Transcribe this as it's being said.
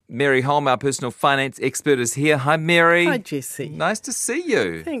Mary Holm, our personal finance expert, is here. Hi, Mary. Hi, Jesse. Nice to see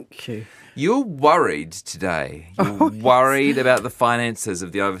you. Thank you. You're worried today. You're worried about the finances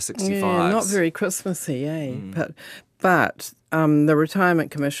of the over 65s. Yeah, not very Christmassy, eh? But the Retirement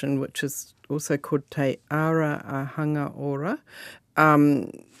Commission, which is also called Te Ara Ahanga Ora,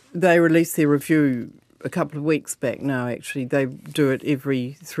 they released their review a couple of weeks back now, actually. They do it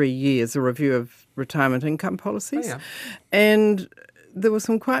every 3 years, a review of retirement income policies. Oh, yeah. And there were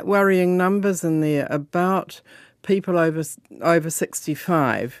some quite worrying numbers in there about people over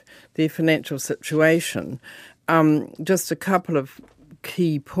 65, their financial situation. Just a couple of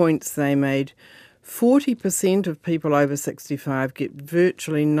key points they made. 40% of people over 65 get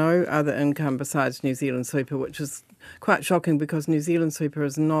virtually no other income besides New Zealand Super, which is quite shocking because New Zealand Super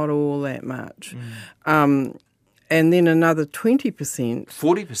is not all that much. And then another 20%...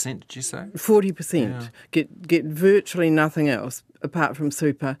 40%, did you say? 40% get virtually nothing else apart from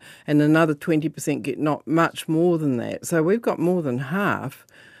super, and another 20% get not much more than that. So we've got more than half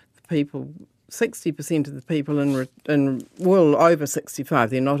the people, 60% of the people over 65.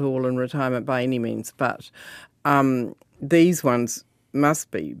 They're not all in retirement by any means, but these ones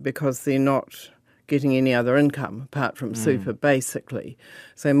must be because they're not getting any other income apart from super, basically.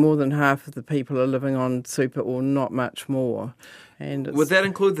 So more than half of the people are living on super or not much more. And Would that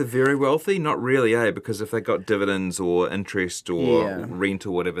include the very wealthy? Not really, eh? Because if they got dividends or interest or rent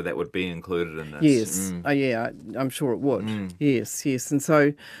or whatever, that would be included in this. Yes. I'm sure it would. Yes. And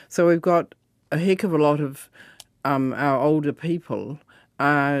so we've got a heck of a lot of our older people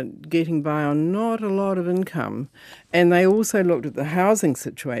are getting by on not a lot of income. And they also looked at the housing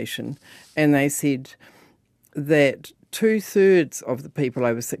situation and they said that 2/3 of the people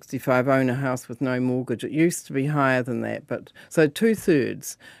over 65 own a house with no mortgage. It used to be higher than that, but so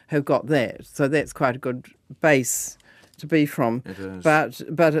 2/3 have got that. So that's quite a good base to be from. It is.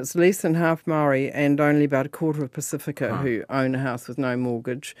 But it's less than half Maori and only about a quarter of Pacifica who own a house with no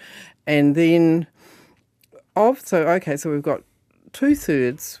mortgage. And then so we've got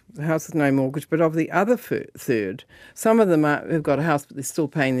 2/3 the house with no mortgage, but of the other third, some of them have got a house but they're still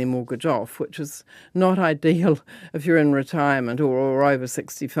paying their mortgage off, which is not ideal if you're in retirement or over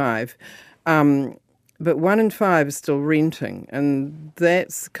 65. But 1 in 5 is still renting, and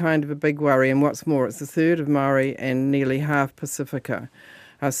that's kind of a big worry. And what's more, it's a third of Maori and nearly half Pacifica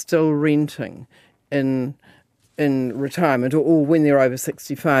are still renting in retirement or when they're over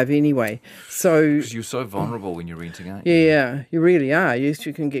 65 anyway. So Because you're so vulnerable when you're renting, aren't you? yeah, you really are. Yes,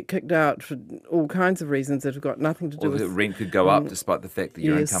 you can get kicked out for all kinds of reasons that have got nothing to do Or with... the rent could go up despite the fact that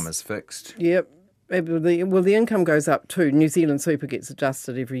your income is fixed. Yep. The income goes up too. New Zealand Super gets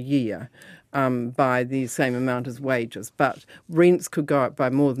adjusted every year by the same amount as wages, but rents could go up by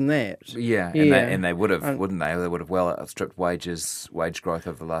more than that. Yeah. And they would have, wouldn't they? They would have well outstripped wage growth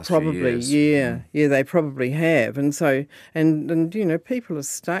over the last few years. Yeah, they probably have. And so, and you know, people are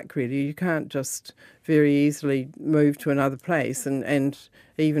stuck really. You can't just very easily move to another place, and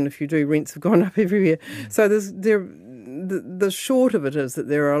even if you do, rents have gone up everywhere. So the short of it is that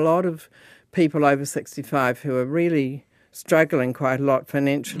there are a lot of people over 65 who are really struggling quite a lot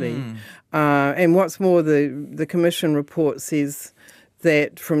financially. And what's more, the Commission report says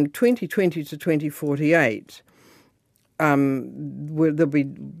that from 2020 to 2048, they'll be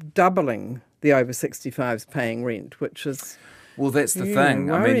doubling the over 65s paying rent, which is That's the thing.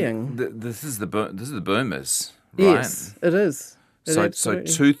 worrying. I mean, this is the boomers, right? Yes, it is. So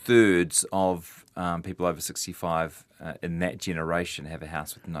 2/3 of people over 65 in that generation have a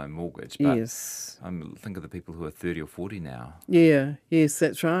house with no mortgage. But yes. Think of the people who are 30 or 40 now. Yeah, yes,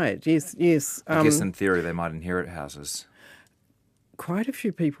 that's right. Yes. I guess in theory they might inherit houses. Quite a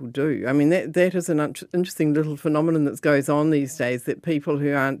few people do. I mean, that is an interesting little phenomenon that goes on these days, that people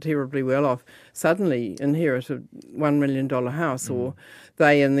who aren't terribly well off suddenly inherit a $1 million house, or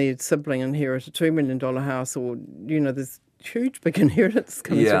they and their sibling inherit a $2 million house, or, you know, there's huge big inheritance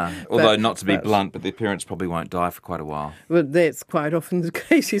coming through. Although not to be blunt, but their parents probably won't die for quite a while. Well, that's quite often the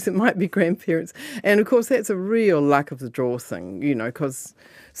case. Yes, it might be grandparents. And, of course, that's a real luck of the draw thing, you know, because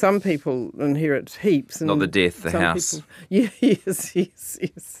some people inherit heaps. And not the death, the house. Yes.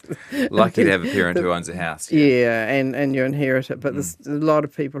 Lucky to have a parent who owns a house. Yeah, and you inherit it. But there's a lot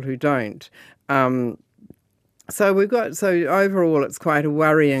of people who don't. So overall it's quite a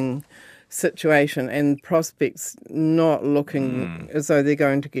worrying situation, and prospects not looking as though they're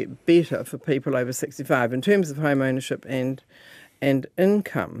going to get better for people over 65 in terms of home ownership and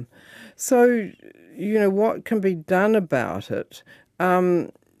income. So, you know, what can be done about it?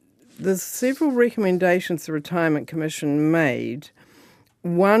 There's several recommendations the Retirement Commission made.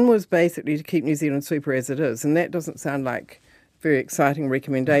 One was basically to keep New Zealand Super as it is, and that doesn't sound like very exciting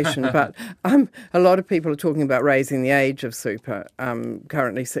recommendation. But a lot of people are talking about raising the age of super,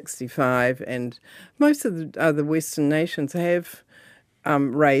 currently 65, and most of the other Western nations have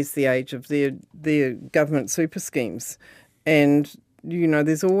raised the age of their government super schemes. And,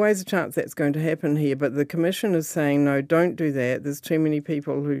 there's always a chance that's going to happen here, but the Commission is saying, no, don't do that. There's too many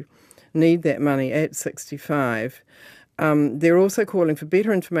people who need that money at 65. They're also calling for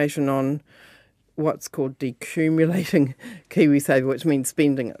better information on what's called decumulating KiwiSaver, which means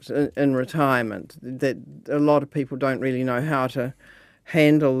spending it in retirement. That a lot of people don't really know how to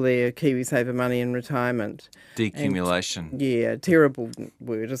handle their KiwiSaver money in retirement. Decumulation. Terrible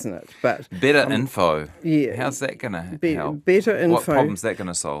word, isn't it? But better info. Yeah. How's that going to help? Better info. What problem's that going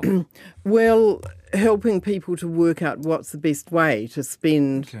to solve? Well, helping people to work out what's the best way to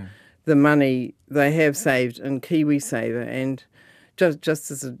spend the money they have saved in KiwiSaver. And just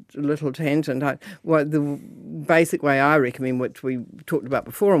as a little tangent, the basic way I recommend, which we talked about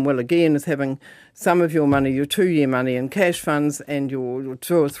before and will again, is having some of your money, your 2-year money in cash funds and your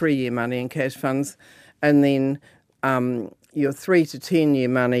 2 or 3 year money in cash funds, and then your 3 to 10 year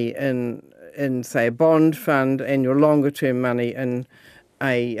money in say a bond fund, and your longer term money in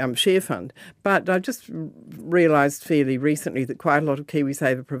a share fund. But I just realised fairly recently that quite a lot of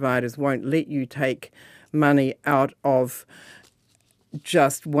KiwiSaver providers won't let you take money out of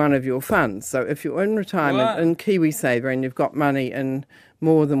just one of your funds. So if you're in retirement in KiwiSaver and you've got money in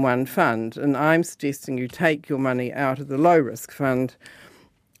more than one fund, and I'm suggesting you take your money out of the low risk fund,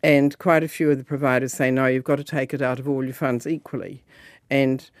 and quite a few of the providers say, no, you've got to take it out of all your funds equally.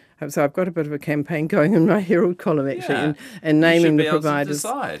 And so I've got a bit of a campaign going in my Herald column, actually, and naming the providers.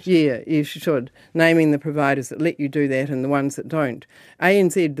 Yeah, you should. Naming the providers that let you do that and the ones that don't.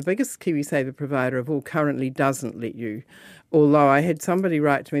 ANZ, the biggest KiwiSaver provider of all, currently doesn't let you. Although I had somebody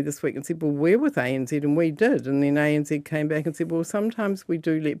write to me this week and said, well, we're with ANZ, and we did. And then ANZ came back and said, well, sometimes we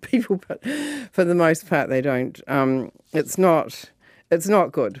do let people, but for the most part they don't. It's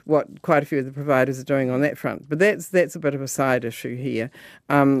not good what quite a few of the providers are doing on that front. But that's a bit of a side issue here.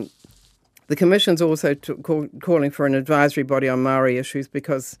 The Commission's also calling for an advisory body on Maori issues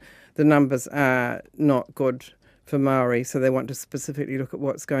because the numbers are not good for Maori, so they want to specifically look at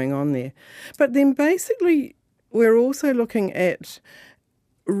what's going on there. But then basically we're also looking at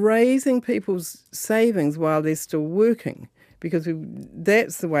raising people's savings while they're still working, because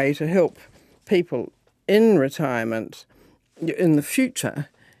that's the way to help people in retirement in the future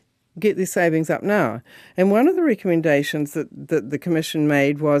get their savings up now. And one of the recommendations that the Commission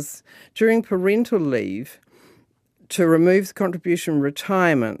made was during parental leave to remove the contribution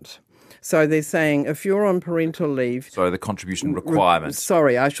retirement. So they're saying if you're on parental leave... So the contribution requirement.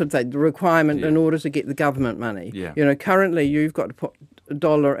 I should say the requirement in order to get the government money. Yeah. Currently you've got to put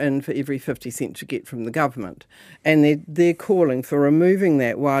 $1 in for every 50 cents you get from the government. And they're calling for removing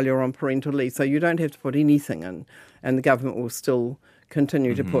that while you're on parental leave, so you don't have to put anything in, and the government will still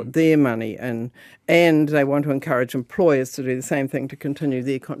continue to put their money in. And they want to encourage employers to do the same thing, to continue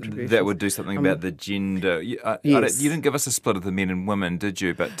their contributions. That would do something about the gender. Yes. You didn't give us a split of the men and women, did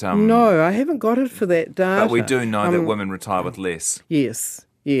you? But no, I haven't got it for that data. But we do know that women retire with less. Yes,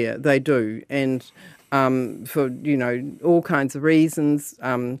 yeah, they do. And for, all kinds of reasons,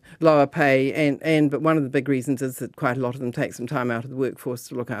 lower pay, but one of the big reasons is that quite a lot of them take some time out of the workforce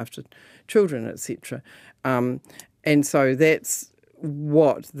to look after children, etc. And so that's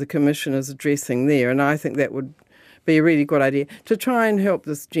what the Commission is addressing there, and I think that would be a really good idea to try and help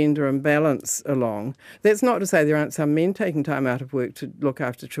this gender imbalance along. That's not to say there aren't some men taking time out of work to look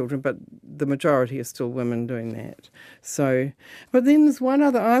after children, but the majority are still women doing that. So, but then there's one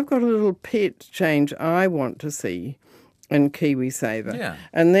other, I've got a little pet change I want to see in KiwiSaver,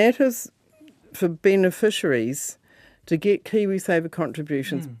 and that is for beneficiaries to get KiwiSaver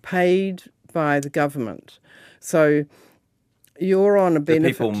contributions paid by the government. So you're on a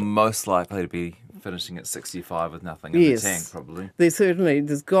benefit. The people most likely to be finishing at 65 with nothing in the tank, probably.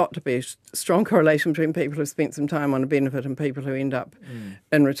 There's got to be a strong correlation between people who spent some time on a benefit and people who end up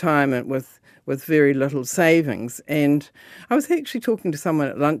in retirement with very little savings. And I was actually talking to someone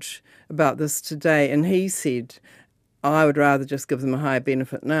at lunch about this today, and he said, I would rather just give them a higher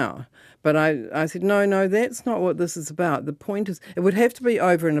benefit now. But I said, no, that's not what this is about. The point is, it would have to be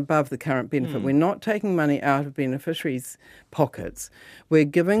over and above the current benefit. We're not taking money out of beneficiaries' pockets. We're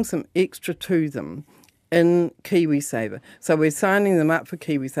giving some extra to them in KiwiSaver. So we're signing them up for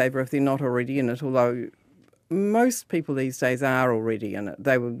KiwiSaver if they're not already in it, although most people these days are already in it.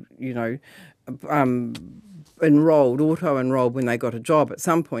 They were, auto-enrolled when they got a job at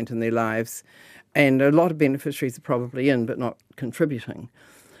some point in their lives. And a lot of beneficiaries are probably in but not contributing.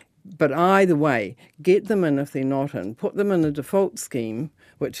 But either way, get them in if they're not in. Put them in a default scheme,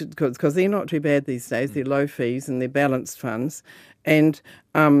 which because they're not too bad these days. They're low fees and they're balanced funds, and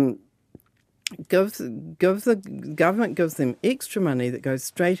the government gives them extra money that goes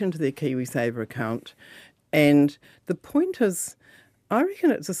straight into their KiwiSaver account. And the point is, I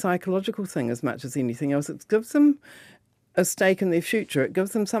reckon it's a psychological thing as much as anything else. It gives them a stake in their future. It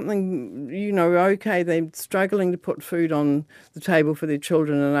gives them something, okay, they're struggling to put food on the table for their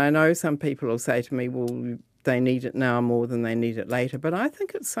children. And I know some people will say to me, well, they need it now more than they need it later. But I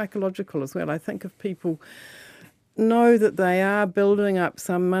think it's psychological as well. I think if people know that they are building up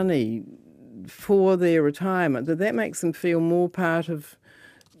some money for their retirement, that makes them feel more part of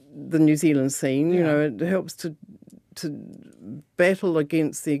the New Zealand scene. It helps to battle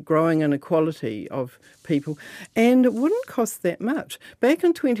against the growing inequality of people, and it wouldn't cost that much. Back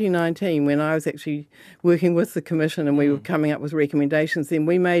in 2019, when I was actually working with the Commission and we were coming up with recommendations, then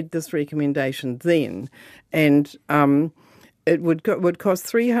we made this recommendation then, and it would cost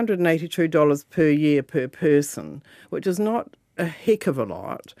 $382 per year per person, which is not a heck of a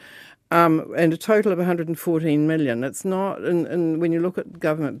lot. And a total of $114 million. It's not, and when you look at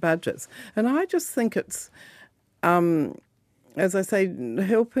government budgets. And I just think it's, as I say,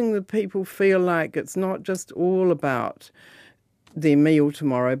 helping the people feel like it's not just all about their meal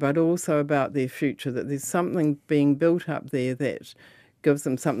tomorrow, but also about their future, that there's something being built up there that gives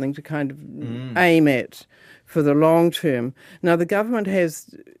them something to kind of aim at for the long term. Now, the government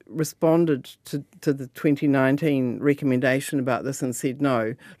has responded to the 2019 recommendation about this and said,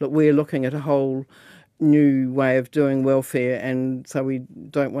 no, look, we're looking at a whole new way of doing welfare, and so we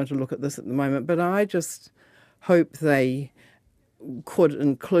don't want to look at this at the moment. But I just hope they could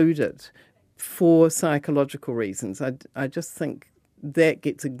include it for psychological reasons. I just think that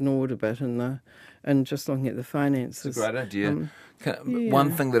gets ignored a bit in just looking at the finances. It's a great idea.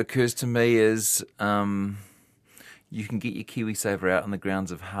 One thing that occurs to me is you can get your KiwiSaver out on the grounds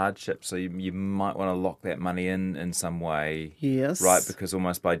of hardship, so you might want to lock that money in some way. Yes. Right, because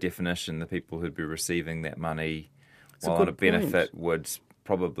almost by definition, the people who'd be receiving that money, while on a benefit, would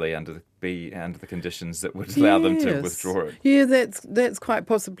probably be under the conditions that would allow them to withdraw it. Yeah, that's quite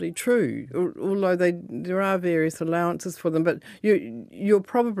possibly true, although there are various allowances for them. But you're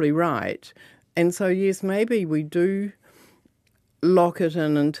probably right. And so, yes, maybe we do lock it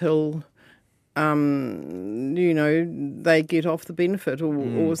in until they get off the benefit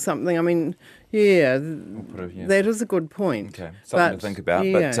or something. I mean, that is a good point. Okay, something to think about,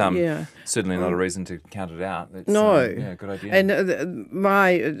 but certainly not a reason to count it out. That's, good idea. And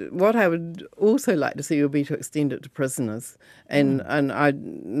what I would also like to see would be to extend it to prisoners. And I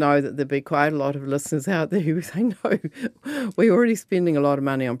know that there'd be quite a lot of listeners out there who say, no, we're already spending a lot of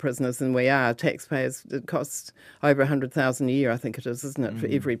money on prisoners, and we are taxpayers. It costs over $100,000 a year, I think it is, isn't it, for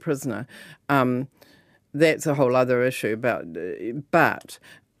every prisoner? That's a whole other issue. But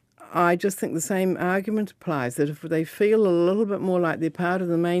I just think the same argument applies, that if they feel a little bit more like they're part of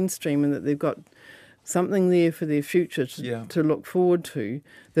the mainstream and that they've got something there for their future to look forward to,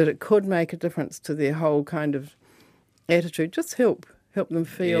 that it could make a difference to their whole kind of attitude. Just help them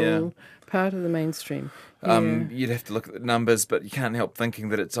feel part of the mainstream. You'd have to look at the numbers, but you can't help thinking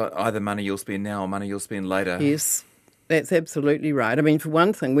that it's either money you'll spend now or money you'll spend later. Yes. That's absolutely right. I mean, for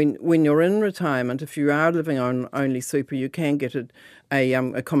one thing, when you're in retirement, if you are living on only super, you can get a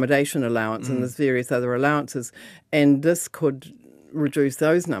accommodation allowance, and there's various other allowances, and this could reduce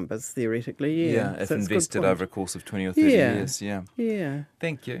those numbers theoretically. Yeah, if invested over a course of 20 or 30 years. Yeah.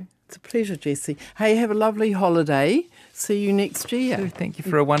 Thank you. It's a pleasure, Jessie. Hey, have a lovely holiday. See you next year. So, thank you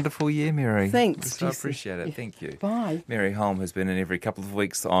for a wonderful year, Mary. Thanks, Jessie. I appreciate it. Thank you. Bye. Mary Holm has been in every couple of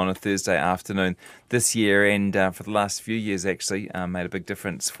weeks on a Thursday afternoon this year, and for the last few years actually made a big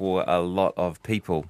difference for a lot of people.